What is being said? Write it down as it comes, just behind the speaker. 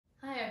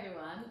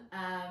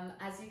everyone.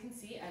 As you can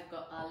see, I've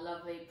got our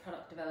lovely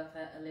product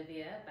developer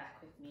Olivia back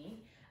with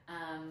me.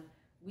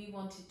 We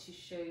wanted to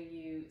show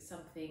you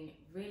something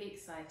really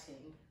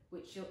exciting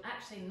which you'll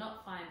actually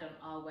not find on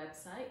our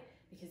website,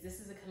 because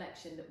this is a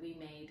collection that we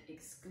made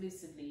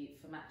exclusively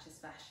for Matches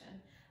Fashion.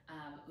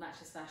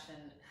 Matches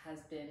Fashion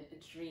has been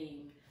a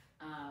dream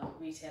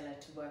retailer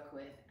to work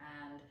with,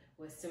 and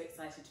we're so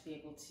excited to be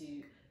able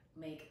to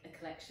make a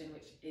collection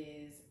which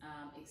is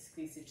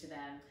exclusive to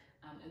them.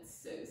 And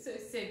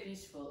so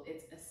beautiful.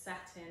 It's a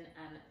Satin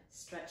and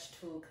Stretch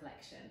Tulle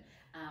collection,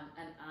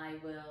 and I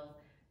will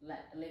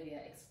let Olivia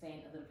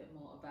explain a little bit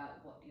more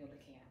about what you're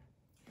looking at.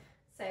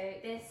 So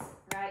this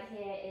right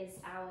here is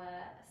our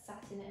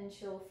Satin and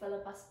Tulle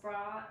fuller bust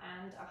bra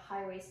and a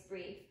high waist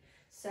brief.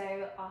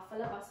 So our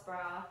fuller bust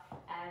bra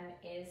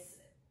is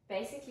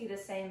basically the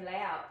same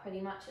layout pretty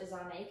much as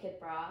our naked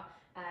bra.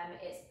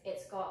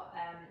 It's got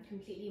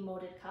completely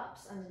molded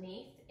cups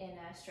underneath in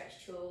a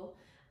stretch tulle.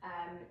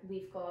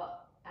 We've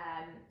got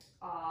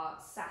our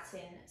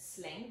satin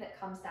sling that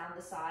comes down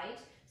the side,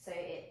 so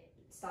it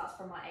starts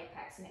from our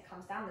apex and it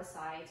comes down the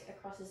side,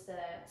 crosses the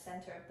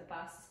centre of the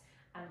bust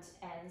and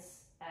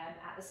ends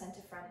at the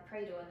centre front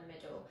cradle in the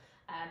middle.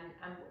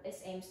 And what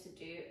this aims to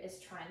do is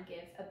try and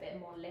give a bit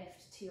more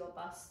lift to your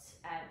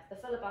bust. The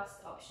fuller bust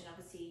option,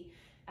 obviously,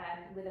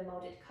 with a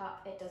molded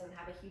cup, it doesn't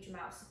have a huge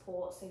amount of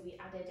support, so we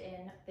added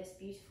in this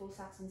beautiful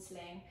satin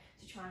sling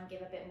to try and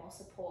give a bit more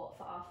support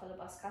for our fuller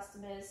bust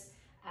customers,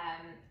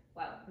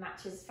 well,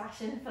 Matches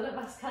Fashion fuller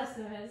bust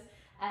customers,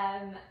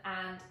 and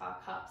our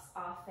cups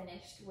are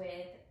finished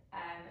with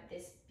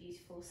this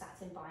beautiful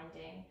satin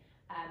binding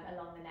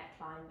along the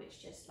neckline,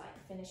 which just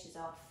like finishes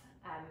off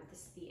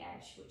the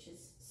edge, which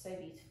is so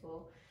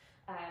beautiful.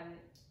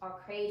 Our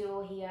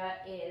cradle here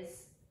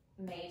is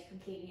made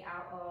completely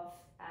out of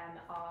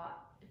our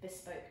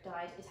bespoke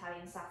dyed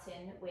Italian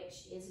satin,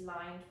 which is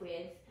lined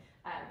with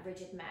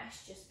rigid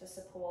mesh just for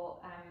support,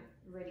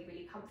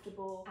 really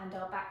comfortable. And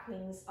our back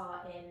wings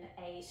are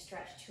in a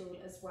stretch tulle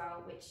as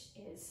well, which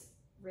is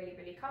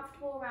really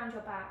comfortable around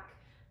your back,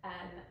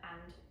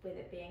 and with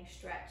it being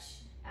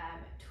stretch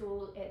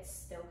tulle, it's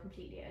still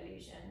completely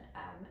illusion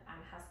and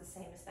has the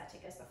same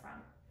aesthetic as the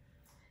front.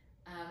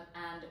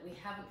 And we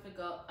haven't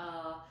forgot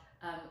our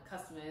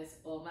customers,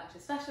 or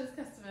Matches Fashion's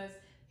customers,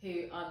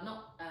 who are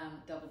not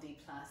double D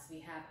plus. We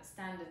have a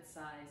standard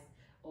size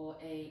or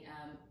a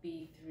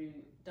B through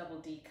double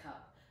D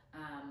cup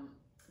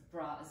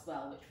bra as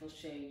well, which we'll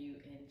show you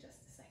in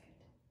just a second.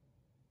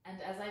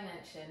 And as I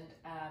mentioned,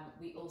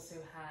 we also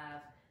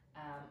have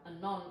a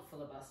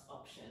non-fuller bust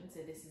option.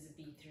 So this is a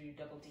B through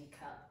double D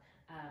cup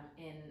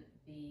in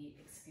the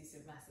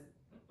exclusive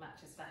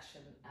Matches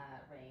Fashion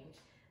range.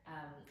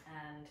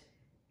 And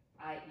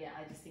I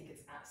just think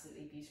it's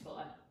absolutely beautiful,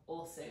 and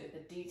also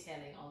the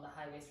detailing on the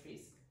high waist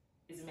briefs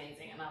is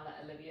amazing, and I'll let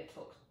Olivia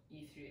talk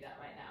you through that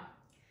right now.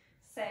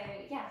 So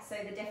yeah, so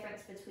the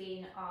difference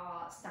between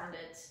our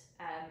standard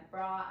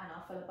bra and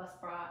our fuller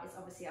bust bra is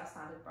obviously our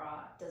standard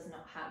bra does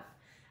not have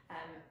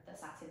the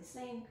satin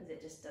sling, because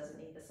it just doesn't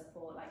need the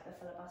support like the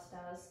fuller bust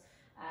does.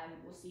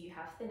 Also, you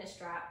have thinner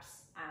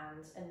straps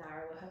and a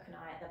narrower hook and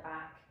eye at the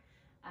back,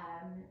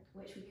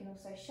 which we can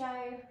also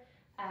show.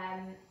 As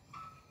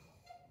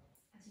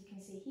you can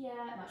see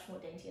here, much more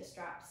daintier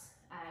straps,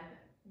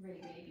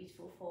 really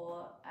beautiful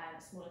for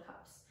smaller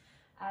cups.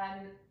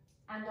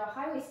 And our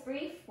high waist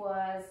brief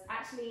was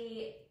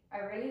actually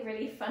a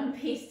really fun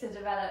piece to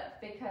develop,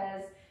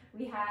 because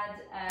we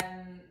had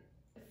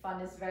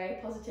fun is a very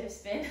positive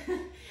spin.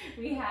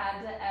 we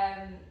had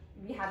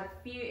a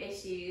few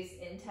issues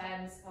in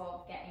terms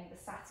of getting the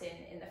satin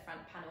in the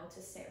front panel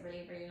to sit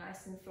really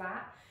nice and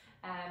flat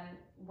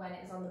when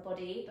it is on the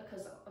body,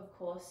 because of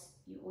course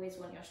you always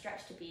want your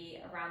stretch to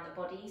be around the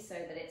body so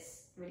that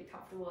it's really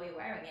comfortable while you're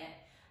wearing it.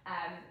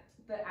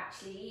 But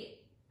actually,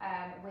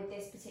 with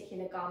this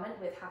particular garment,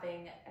 with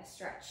having a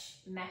stretch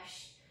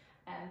mesh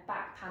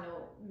back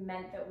panel,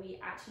 meant that we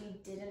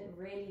actually didn't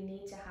really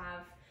need to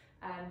have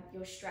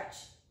your stretch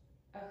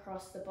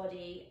across the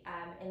body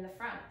in the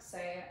front. So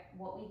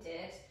what we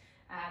did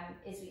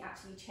is we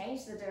actually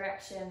changed the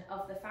direction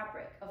of the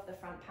fabric of the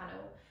front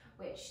panel,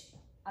 which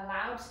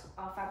allowed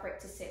our fabric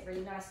to sit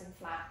really nice and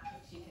flat.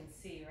 Which you can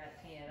see right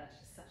here, that's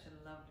just such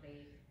a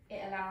lovely...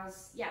 It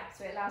allows, yeah,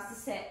 so it allows to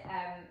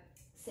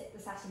sit the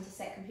satin to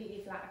sit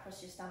completely flat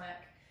across your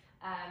stomach.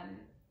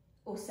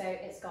 Also,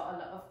 it's got a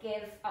lot of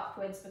give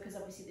upwards, because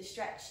obviously the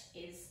stretch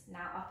is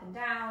now up and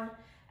down.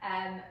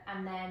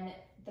 And then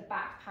the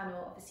back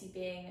panel, obviously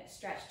being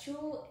stretch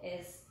tulle,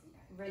 is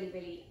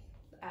really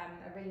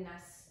a really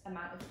nice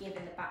amount of give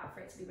in the back for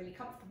it to be really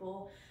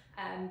comfortable.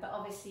 But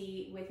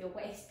obviously with your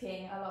waist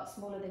being a lot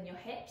smaller than your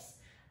hips,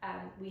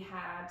 we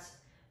had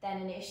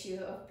then an issue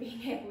of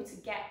being able to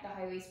get the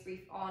high waist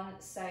brief on.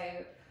 So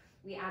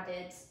we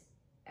added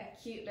a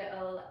cute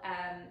little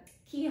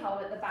keyhole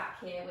at the back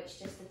here, which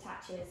just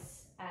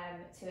attaches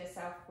to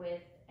itself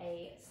with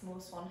a small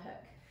swan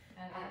hook.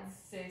 And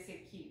it's so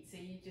cute. So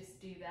you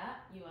just do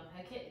that, you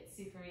unhook it, it's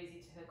super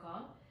easy to hook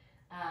on,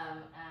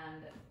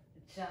 and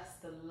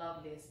just the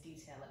loveliest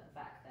detail at the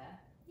back there.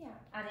 Yeah,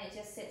 and and it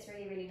just sits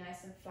really, really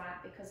nice and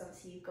flat because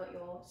obviously you've got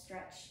your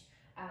stretch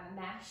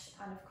mesh,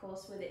 and of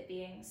course with it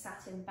being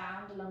satin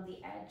bound along the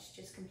edge,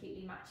 just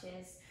completely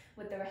matches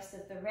with the rest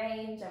of the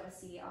range.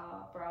 Obviously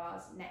our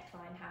bra's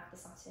neckline have the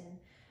satin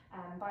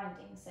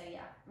binding, so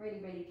yeah, really,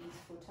 really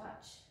beautiful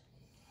touch.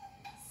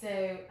 So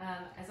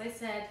as I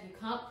said, you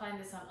can't find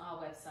this on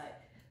our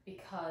website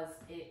because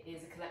it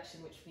is a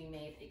collection which we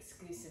made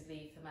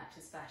exclusively for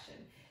Matches Fashion.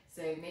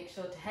 So make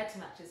sure to head to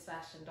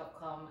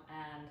matchesfashion.com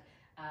and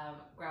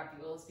grab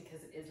yours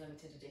because it is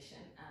limited edition.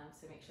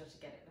 So make sure to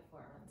get it before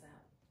it runs out.